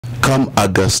come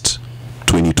August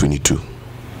 2022,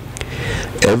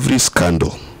 every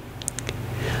scandal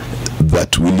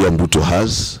that William Ruto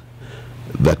has,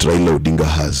 that Raila Odinga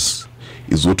has,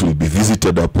 is what will be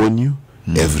visited upon you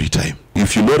every time.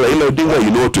 If you know Raila Odinga,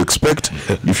 you know what to expect.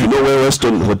 If you know where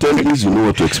Western Hotel is, you know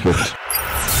what to expect.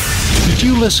 Did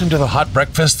you listen to the Hot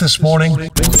Breakfast this morning?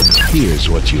 Here's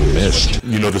what you missed.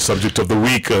 You know, the subject of the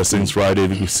week since Friday,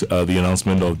 the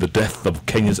announcement of the death of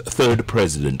Kenya's third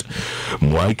president,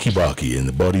 Mwai Kibaki, and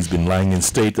the body's been lying in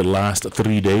state the last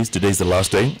 3 days. Today's the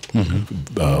last day.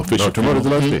 Tomorrow's the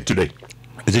last day. Today.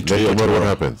 Is it today? Tomorrow what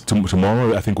happens?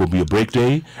 Tomorrow, I think, will be a break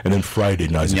day, and then Friday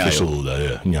night's official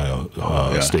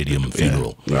Nyayo Stadium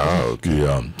funeral.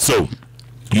 Okay. So,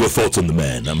 your thoughts on the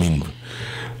man? I mean,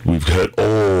 we've heard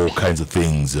all kinds of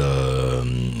things,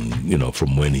 you know,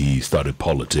 from when he started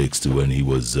politics to when he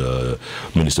was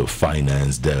Minister of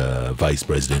Finance, Vice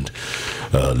President,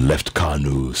 left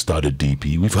KANU, started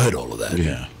DP. We've heard all of that.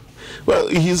 Yeah. Well,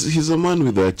 he's a man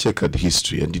with a checkered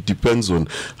history, and it depends on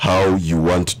how you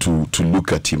want to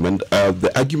look at him. And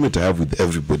the argument I have with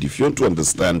everybody, if you want to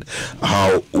understand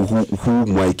who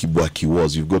Mwai Kibaki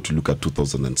was, you've got to look at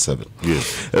 2007.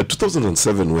 Yes.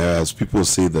 2007, whereas people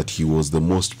say that he was the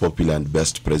most popular and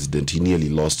best president, he nearly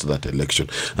lost that election.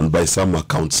 And by some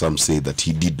accounts, some say that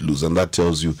he did lose. And that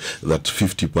tells you that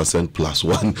 50% plus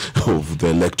one of the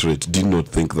electorate did not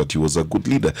think that he was a good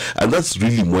leader. And that's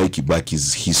really Mwai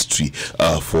Kibaki's history.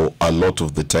 For a lot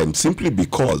of the time, simply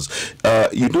because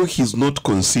you know, he's not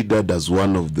considered as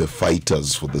one of the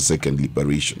fighters for the second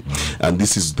liberation, and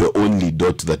this is the only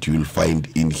dot that you will find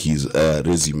in his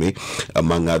resume,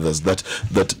 among others, that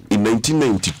in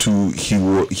 1992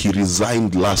 he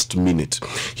resigned last minute.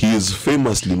 He is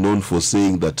famously known for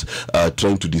saying that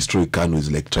trying to destroy KANU is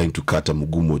like trying to cut a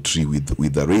mugumo tree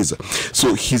with a razor.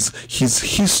 So his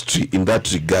history in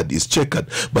that regard is checkered,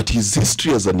 but his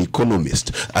history as an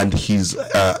economist and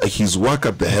his work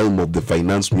at the helm of the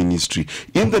finance ministry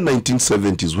in the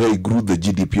 1970s, where he grew the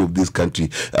GDP of this country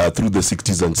through the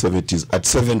 60s and 70s at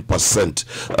 7%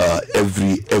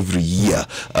 every year,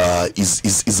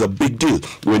 is a big deal.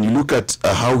 When you look at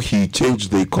how he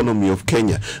changed the economy of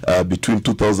Kenya between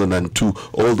 2002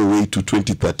 all the way to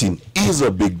 2013, is a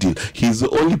big deal. He's the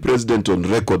only president on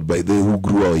record by the who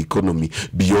grew our economy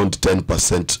beyond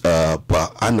 10% per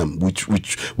annum, which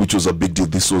was a big deal.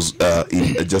 This was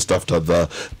in just after the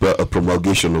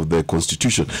promulgation of the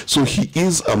constitution. So he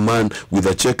is a man with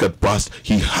a checkered past.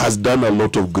 He has done a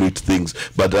lot of great things,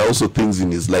 but there are also things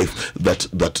in his life that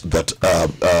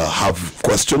have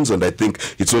questions, and I think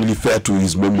it's only fair to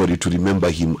his memory to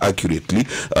remember him accurately,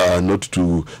 not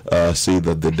to say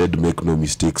that the dead make no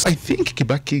mistakes. I think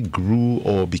Kibaki grew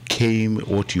or became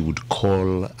what you would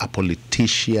call a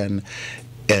politician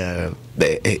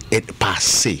per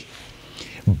se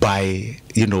by,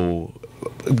 you know,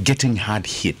 getting hard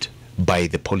hit by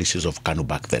the policies of KANU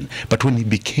back then. But when he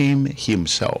became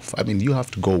himself, I mean, you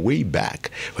have to go way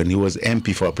back when he was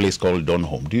MP for a place called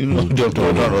Donholm. Do you know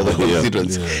Donholm, the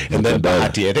constituency? And then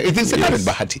Bahati. It is the current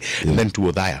Bahati. And then to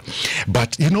Odhaya.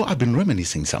 But, you know, I've been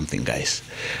reminiscing something, guys.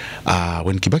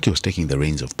 When Kibaki was taking the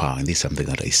reins of power, and this is something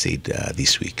that I said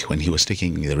this week, when he was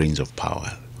taking the reins of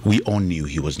power, we all knew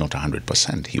he was not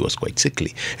 100%. He was quite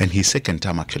sickly. And his second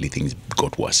term, actually, things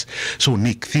got worse. So,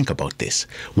 Nick, think about this.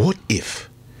 What if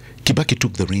Kibaki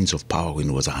took the reins of power when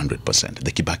he was 100%,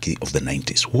 the Kibaki of the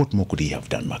 90s? What more could he have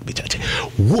done, Mark Bichache?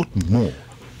 What more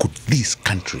could this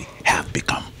country have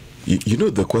become? You know,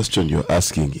 the question you're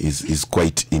asking is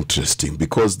quite interesting,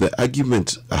 because the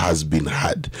argument has been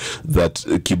had that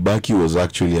Kibaki was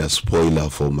actually a spoiler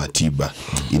for Matiba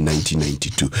in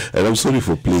 1992. And I'm sorry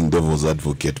for playing devil's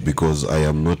advocate, because I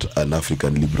am not an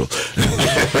African liberal.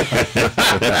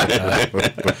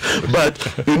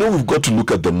 But, you know, we've got to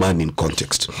look at the man in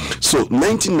context. So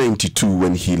 1992,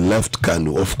 when he left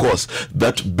KANU, of course,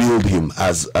 that billed him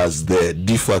as the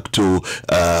de facto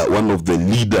one of the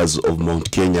leaders of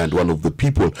Mount Kenya, one of the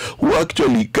people who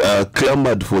actually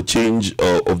clamored for change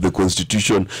of the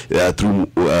constitution through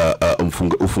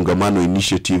Ufungamano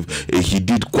initiative. He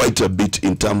did quite a bit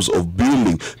in terms of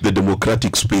building the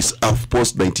democratic space of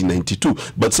post 1992.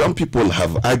 But some people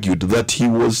have argued that he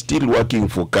was still working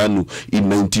for KANU in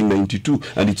 1992,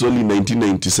 and it's only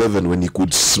 1997, when he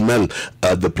could smell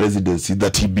the presidency,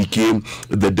 that he became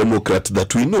the Democrat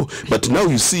that we know. But now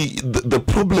you see, the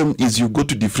problem is you've got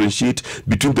to differentiate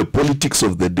between the politics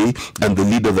of the day today and the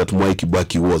leader that Mwai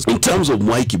Kibaki was. In terms of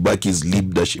Mwai Kibaki's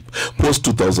leadership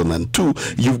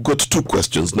post-2002, you've got two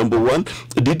questions. Number one,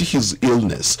 did his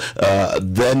illness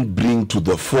then bring to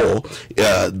the fore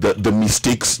the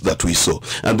mistakes that we saw?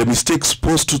 And the mistakes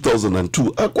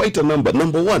post-2002 are quite a number.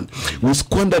 Number one, we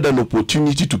squandered an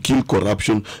opportunity to kill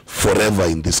corruption forever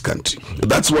in this country.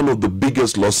 That's one of the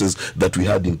biggest losses that we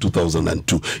had in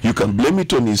 2002. You can blame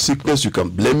it on his sickness, you can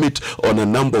blame it on a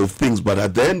number of things, but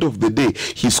at the end of the day,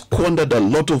 he squandered a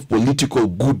lot of political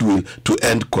goodwill to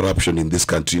end corruption in this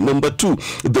country. Number two,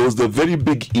 there was the very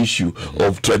big issue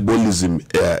of tribalism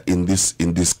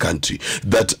in this country.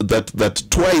 That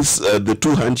twice the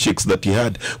two handshakes that he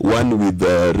had, one with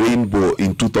Rainbow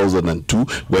in 2002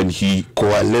 when he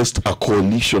coalesced a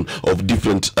coalition of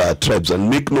different tribes, and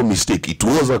make no mistake, it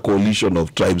was a coalition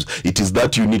of tribes. It is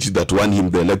that unity that won him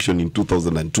the election in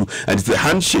 2002, and it's the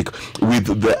handshake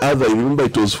with the other. Remember,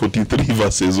 it was 43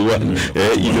 versus 1.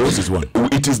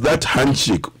 It is that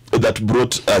handshake that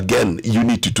brought again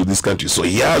unity to this country. So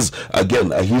he has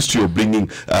again a history of bringing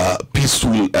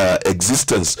peaceful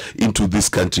existence into this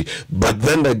country. But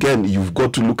then again, you've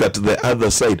got to look at the other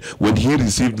side. When he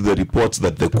received the reports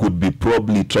that there could be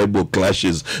probably tribal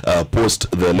clashes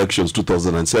post the elections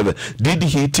 2007, did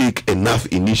he take enough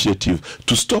initiative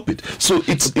to stop it? So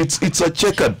it's a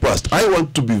checkered past. I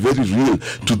want to be very real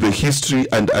to the history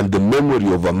and the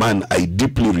memory of a man I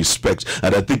deeply respect,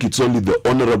 and I think it's only the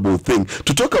honorable thing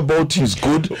to talk about his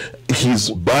good, his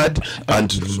bad,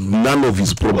 and none of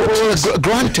his problems.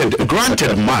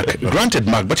 Granted,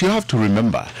 Mark, but you have to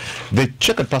remember the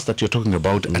checkered past that you're talking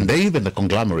about, and even the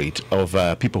conglomerate of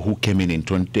people who came in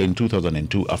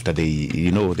 2002 after they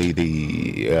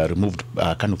removed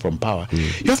Kanu from power.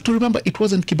 You have to remember it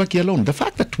wasn't Kibaki alone. The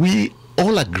fact that we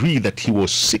all agree that he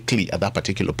was sickly at that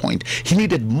particular point, he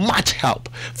needed much help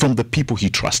from the people he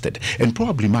trusted, and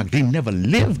probably, Mark, they never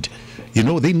lived.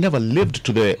 They never lived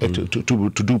to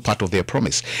to do part of their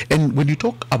promise. And when you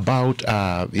talk about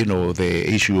the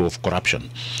issue of corruption,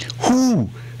 who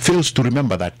fails to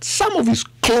remember that some of his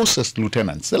closest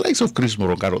lieutenants, the likes of Chris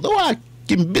Morogaro, they were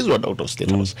Kimbizwa out of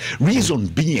State House. Reason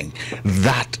being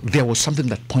that there was something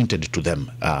that pointed to them,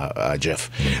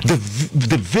 Jeff.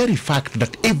 The very fact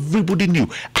that everybody knew,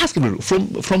 ask him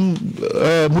from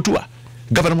Muthuma,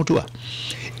 Governor Muthuma,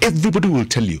 everybody will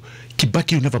tell you,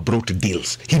 Kibaki never brought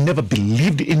deals. He never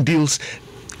believed in deals.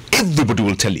 Everybody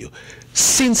will tell you.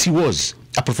 Since he was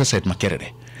a professor at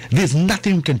Makerere, there's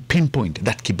nothing you can pinpoint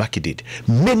that Kibaki did.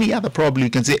 Many other probably you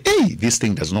can say, hey, this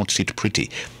thing does not sit pretty.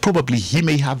 Probably he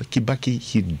may have Kibaki,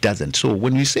 he doesn't. So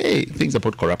when we say things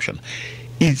about corruption,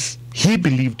 he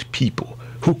believed people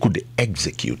who could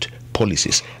execute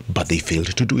policies, but they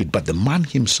failed to do it. But the man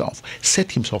himself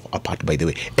set himself apart, by the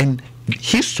way, and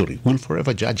history will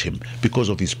forever judge him because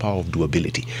of his power of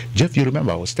doability. Jeff, you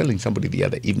remember I was telling somebody the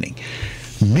other evening,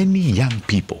 many young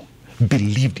people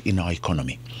believed in our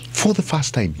economy. For the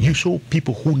first time, you saw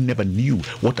people who never knew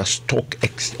what a stock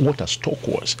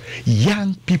was.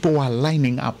 Young people were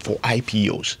lining up for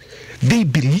IPOs. They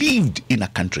believed in a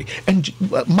country. And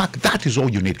Mark, that is all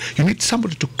you need. You need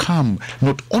somebody to come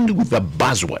not only with the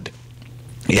buzzword,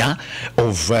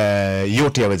 of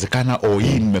yote yawezekana or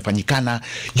hii imefanyikana.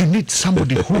 You need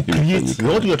somebody who creates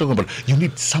what you're talking about. You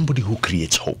need somebody who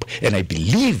creates hope, and I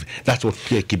believe that's what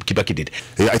Kibaki did.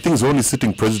 I think it's only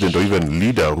sitting president or even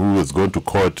leader who is going to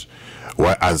court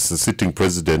as a sitting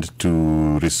president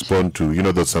to respond to,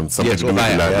 there's something yes,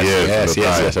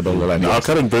 about the land. Our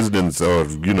current presidents or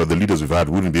the leaders we've had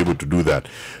wouldn't be able to do that.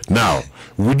 Now,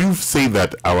 would you say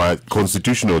that our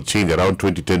constitutional change around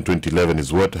 2010, 2011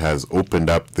 is what has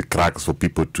opened up the cracks for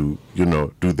people to,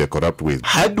 do their corrupt ways?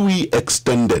 Had we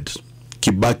extended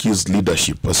Kibaki's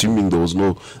leadership, assuming there was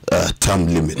no term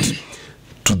limit,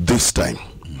 to this time,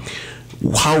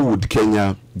 how would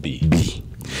Kenya be?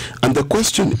 And the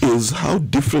question is, how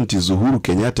different is Uhuru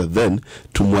Kenyatta then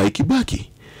to Mwai Kibaki?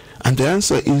 And the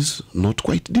answer is not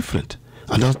quite different.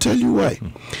 And I'll tell you why.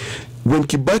 When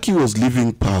Kibaki was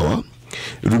leaving power,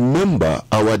 remember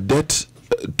our debt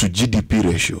to GDP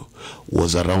ratio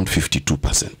was around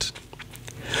 52%.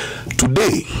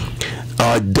 Today,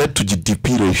 our debt to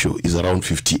GDP ratio is around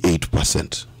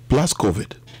 58%, plus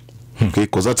COVID. Okay,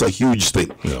 because that's a huge thing.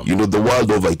 Yeah. The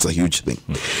world over, it's a huge thing.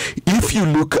 If you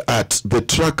look at the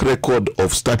track record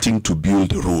of starting to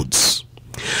build roads,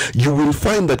 you will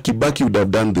find that Kibaki would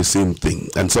have done the same thing.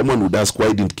 And someone would ask,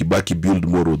 why didn't Kibaki build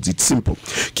more roads? It's simple.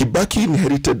 Kibaki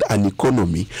inherited an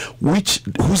economy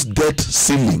whose debt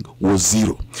ceiling was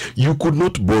zero. You could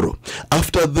not borrow.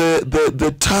 After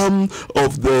the term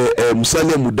of the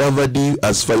Musalia Mudavadi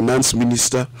as finance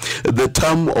minister, the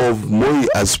term of Moi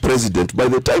as president, by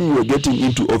the time you were getting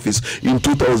into office in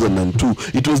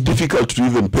 2002, it was difficult to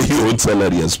even pay your own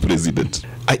salary as president.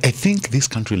 I think this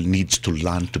country needs to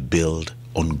learn to build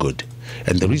on good.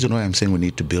 And the reason why I'm saying we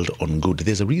need to build on good,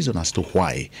 there's a reason as to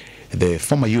why the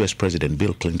former US President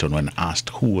Bill Clinton, when asked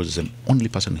who was the only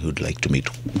person he would like to meet,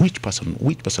 which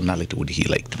personality would he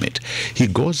like to meet, he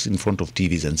goes in front of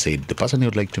TVs and said, the person he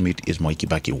would like to meet is Moi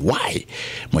Kibaki. Why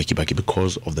Moi Kibaki?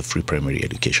 Because of the free primary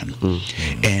education.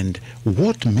 And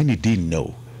what many didn't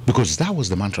know, because that was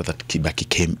the mantra that Kibaki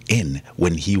came in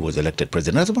when he was elected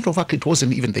president. As a matter of fact, it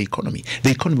wasn't even the economy. The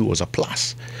economy was a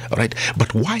plus, all right?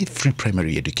 But why free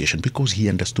primary education? Because he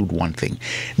understood one thing.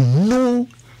 No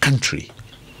country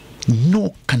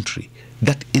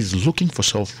that is looking for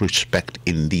self-respect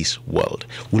in this world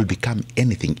will become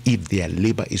anything if their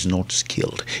labor is not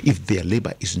skilled, if their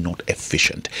labor is not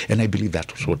efficient. And I believe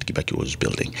that's what Kibaki was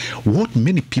building. What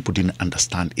many people didn't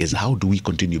understand is, how do we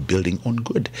continue building on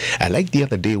good? I like the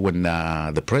other day when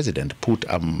the president put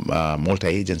a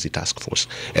multi-agency task force,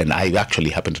 and I actually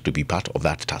happened to be part of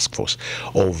that task force,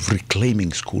 of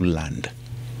reclaiming school land.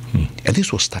 And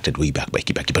this was started way back by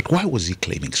Kibaki. But why was he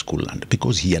claiming school land?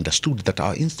 Because he understood that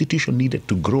our institution needed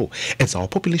to grow. As our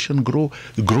population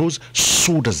grows,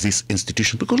 so does this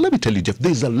institution. Because let me tell you, Jeff,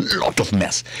 there's a lot of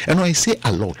mess. And when I say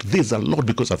a lot, there's a lot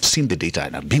because I've seen the data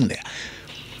and I've been there.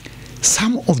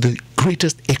 Some of the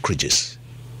greatest acreages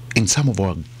in some of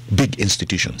our big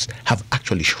institutions have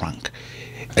actually shrunk.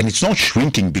 And it's not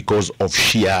shrinking because of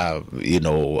sheer,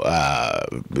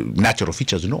 natural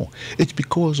features. No, it's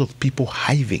because of people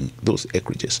hiving those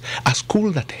acreages. A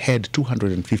school that had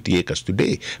 250 acres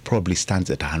today probably stands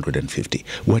at 150.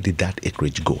 Where did that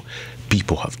acreage go?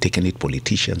 People have taken it,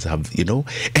 politicians have,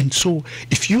 And so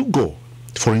if you go,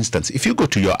 for instance, if you go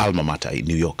to your alma mater in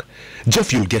New York,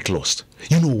 Jeff, you'll get lost.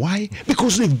 You know why?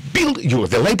 Because they've built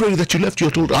the library that you left,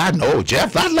 you're told, no,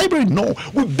 Jeff, that library, no,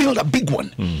 we build a big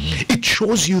one. It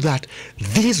shows you that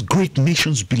these great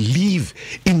nations believe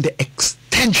in the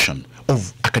extension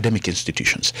of academic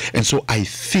institutions. And so I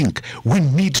think we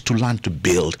need to learn to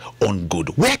build on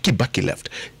good. Where Kibaki left,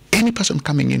 any person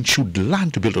coming in should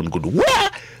learn to build on good. Where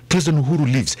President Uhuru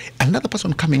lives, another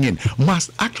person coming in must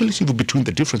actually see between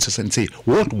the differences and say,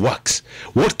 what works?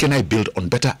 What can I build on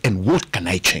better? And what can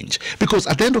I change? Because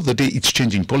at the end of the day, it's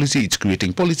changing policy, it's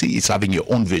creating policy, it's having your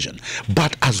own vision.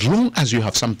 But as long as you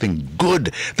have something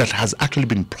good that has actually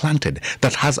been planted,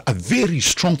 that has a very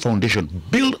strong foundation,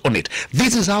 build on it.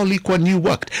 This is how Lee Kuan Yew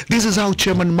worked. This is how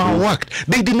Chairman Mao worked.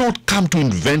 They did not come to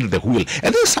invent the wheel.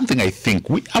 And there's something I think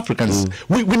we Africans,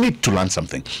 we need to learn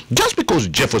something. Just because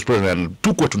Jeff was president,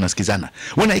 Naskizana.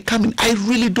 When I come in, I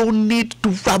really don't need to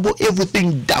rubble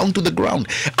everything down to the ground.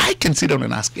 I can sit down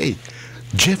and ask, hey,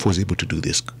 Jeff was able to do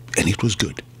this, and it was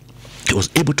good. He was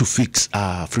able to fix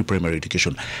free primary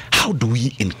education. How do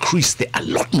we increase the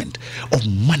allotment of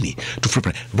money to free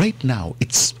primary? Right now,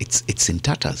 it's in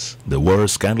tatters. There were a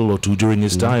scandal or two during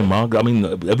his time, Mark. I mean,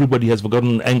 everybody has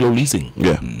forgotten Anglo leasing.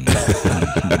 Yeah.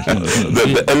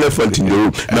 the elephant in the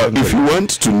room. Now, if you want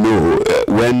to know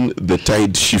when the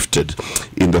tide shifted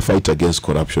in the fight against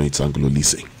corruption, it's Anglo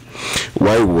leasing.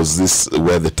 Why was this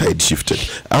where the tide shifted?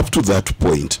 Up to that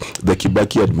point, the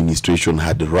Kibaki administration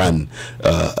had run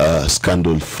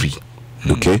scandal-free.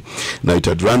 Okay, now it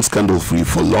had run scandal-free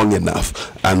for long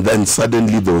enough, and then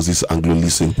suddenly there was this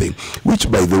Anglo-leasing thing, which,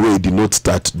 by the way, did not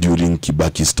start during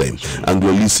Kibaki's time.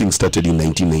 Anglo-leasing started in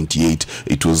 1998.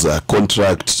 It was a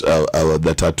contract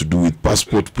that had to do with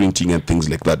passport printing and things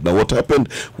like that. Now, what happened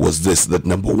was this: that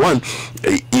number one,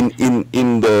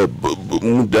 in the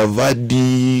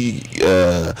Mudavadi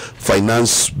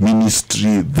finance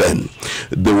ministry, then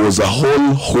there was a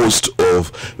whole host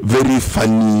of very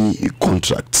funny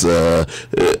contracts. A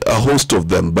host of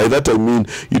them. By that I mean,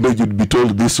 you'd be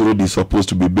told this road is supposed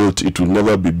to be built, it will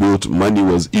never be built, money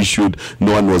was issued,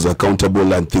 no one was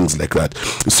accountable, and things like that.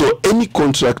 So any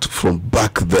contract from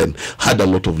back then had a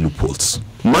lot of loopholes.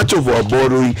 Much of our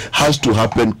borrowing has to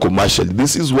happen commercially.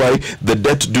 This is why the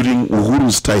debt during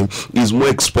Uhuru's time is more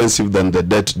expensive than the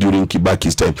debt during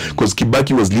Kibaki's time, because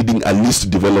Kibaki was leading a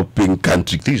least developing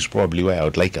country. This is probably why I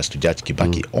would like us to judge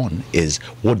Kibaki on is,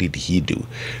 what did he do?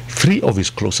 3 of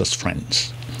his closest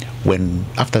friends, when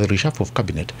after the reshuffle of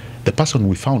cabinet, the person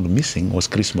we found missing was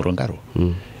Chris Murongaro.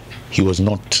 He was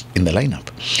not in the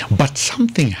lineup. But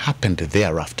something happened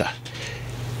thereafter.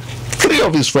 3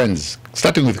 of his friends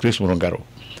starting with Chris Murongaro,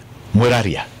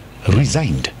 Muraria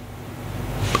resigned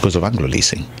because of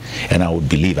Anglo-lacing. And I would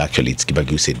believe, actually, it's Kibaki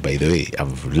who said, by the way,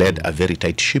 I've led a very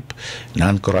tight ship,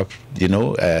 non-corrupt,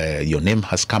 your name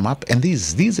has come up. And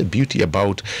this is a beauty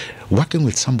about working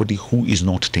with somebody who is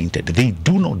not tainted. They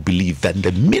do not believe that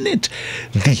the minute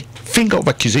the finger of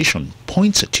accusation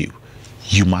points at you,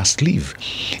 you must leave,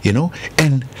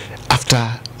 And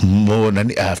after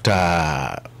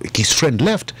his friend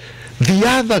left, the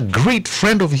other great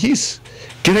friend of his,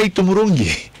 Kiraito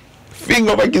Murungi,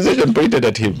 finger of accusation pointed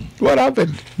at him. What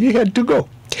happened? He had to go.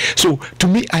 So to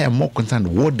me, I am more concerned,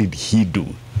 what did he do?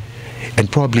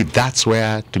 And probably that's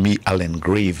where, to me, I'll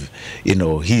engrave,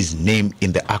 his name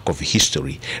in the arc of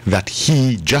history, that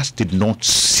he just did not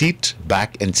sit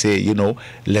back and say,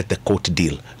 let the court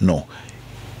deal. No.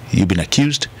 You've been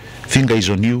accused. Finger is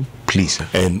on you. Please.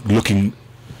 And looking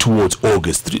towards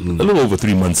August, a little over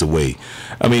 3 months away,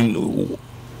 I mean,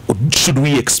 should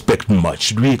we expect much?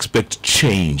 Should we expect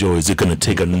change, or is it going to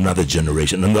take another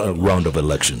generation, another round of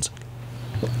elections?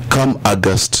 Come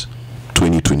August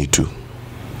 2022,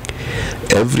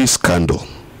 every scandal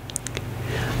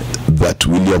that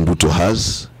William Ruto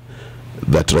has,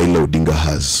 that Raila Odinga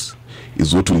has,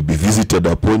 is what will be visited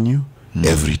upon you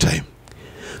every time.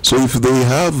 So if they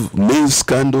have maize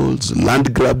scandals,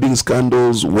 land grabbing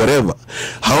scandals, whatever,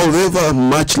 however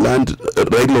much land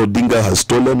Raila Odinga has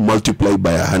stolen, multiply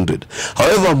by 100.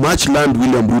 However much land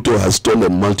William Ruto has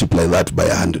stolen, multiply that by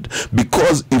 100.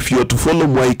 Because if you are to follow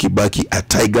Mwai Kibaki, a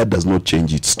tiger does not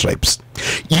change its stripes.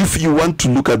 If you want to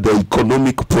look at the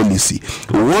economic policy,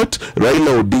 what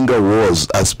Raila Odinga was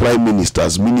as Prime Minister,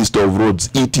 as Minister of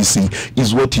Roads, etc.,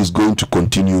 is what he's going to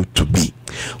continue to be.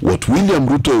 What William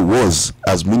Ruto was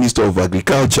as Minister of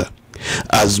Agriculture,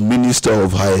 as Minister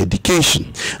of Higher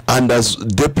Education, and as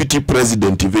Deputy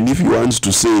President, even if he wants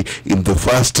to say in the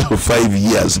first 5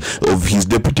 years of his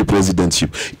Deputy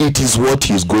Presidentship, it is what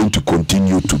he is going to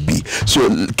continue to be. So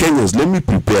Kenyans, let me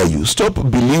prepare you. Stop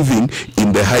believing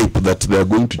in the hype that they are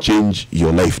going to change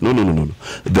your life. No.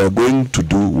 They are going to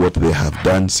do what they have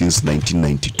done since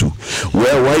 1992.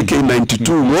 Where YK92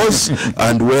 was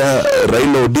and where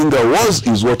Raila Odinga was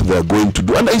is what they are going to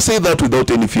do. And I say that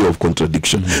without any fear of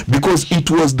contradiction, because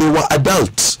they were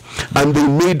adults and they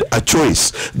made a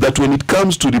choice that when it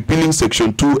comes to repealing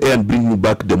Section 2A and bringing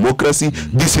back democracy,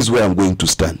 this is where I'm going to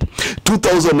stand.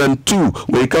 2002,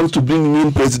 when it comes to bringing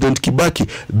in President Kibaki,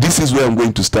 this is where I'm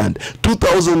going to stand.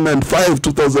 2005,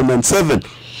 2007,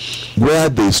 where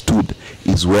they stood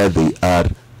is where they are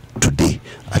today.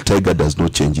 A tiger does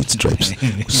not change its stripes.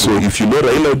 So if you know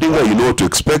Raila Odinga, you know what to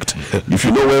expect. If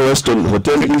you know where Western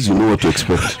Hotel is, you know what to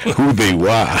expect. Who they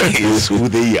were is who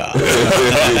they are.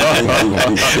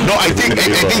 No, I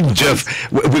think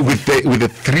Jeff, with the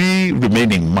 3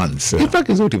 remaining months, in fact,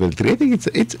 it's not even 3. I think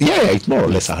it's more or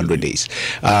less 100 days.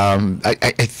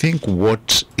 I think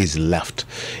what is left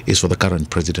is for the current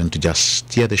president to just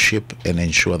steer the ship and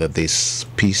ensure that there's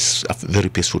peace, a very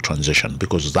peaceful transition,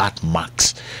 because that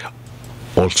marks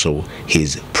also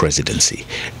his presidency.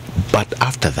 But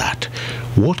after that,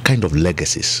 what kind of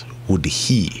legacies would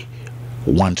he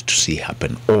want to see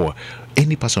happen, or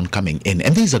any person coming in?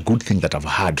 And this is a good thing that I've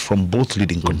heard from both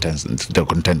leading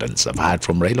contenders. I've heard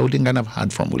from Raila Odinga and I've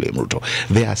heard from William Ruto.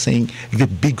 They are saying the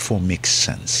Big Four makes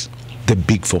sense. The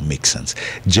Big Four makes sense.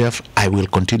 Jeff, I will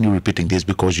continue repeating this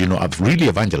because, I've really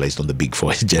evangelized on the Big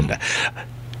Four agenda.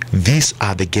 These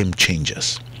are the game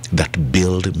changers that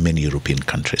build many European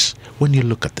countries. When you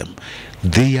look at them,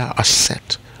 they are a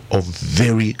set of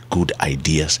very good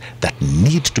ideas that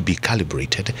need to be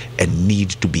calibrated and need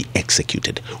to be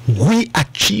executed. We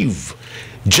achieve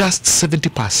just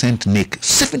 70%, Nick,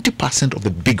 70% of the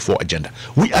Big Four agenda.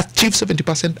 We achieve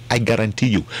 70%, I guarantee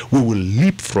you, we will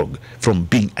leapfrog from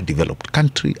being a developing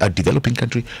country to a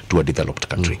developed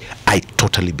country. I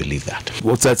totally believe that.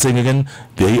 What's that saying again?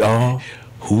 They are...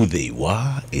 Who they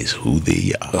were is who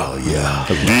they are. Oh, yeah.